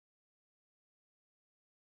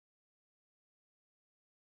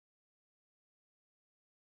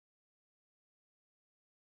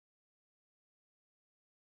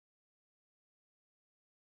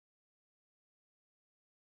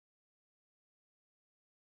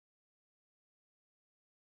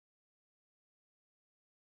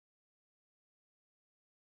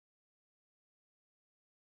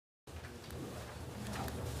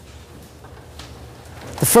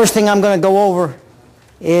The first thing I'm going to go over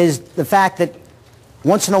is the fact that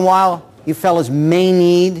once in a while you fellas may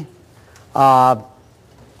need to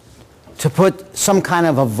put some kind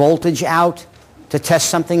of a voltage out to test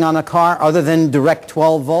something on a car other than direct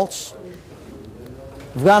 12 volts.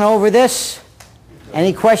 We've gone over this.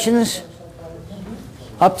 Any questions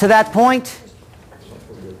up to that point?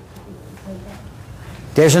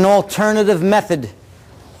 There's an alternative method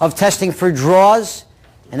of testing for draws,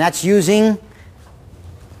 and that's using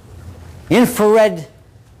infrared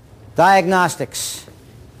diagnostics,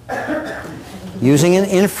 using an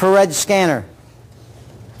infrared scanner.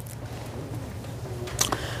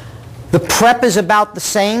 The prep is about the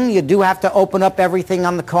same. You do have to open up everything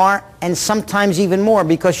on the car, and sometimes even more,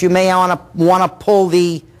 because you may want to pull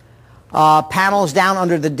the panels down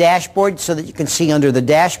under the dashboard so that you can see under the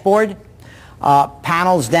dashboard.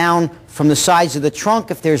 Panels down from the sides of the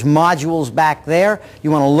trunk if there's modules back there.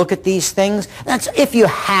 You want to look at these things. That's if you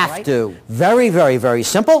have to. Very, very, very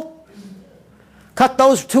simple. Cut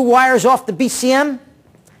those two wires off the BCM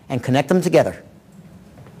and connect them together.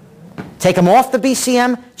 Take them off the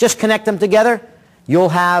BCM, just connect them together. You'll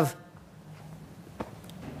have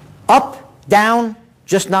up, down,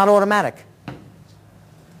 just not automatic.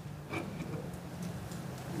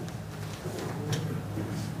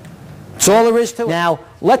 That's all there is to it. Now,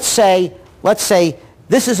 let's say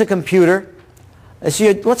this is a computer. Let's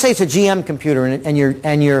say it's a GM computer,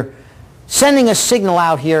 and you're sending a signal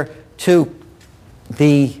out here to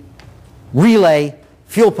the relay,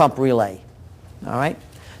 fuel pump relay. All right.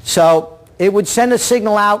 So it would send a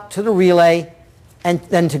signal out to the relay and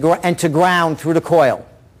to ground through the coil.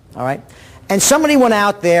 All right. And somebody went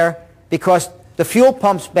out there because the fuel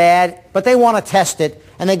pump's bad, but they want to test it,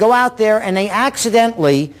 and they go out there and they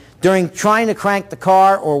accidentally, during trying to crank the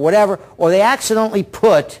car or whatever, or they accidentally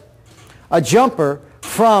put a jumper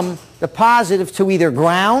from the positive to either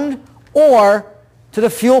ground or to the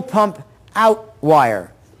fuel pump out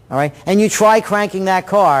wire. All right? And you try cranking that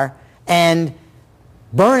car and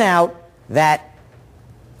burn out that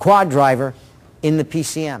quad driver in the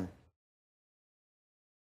PCM.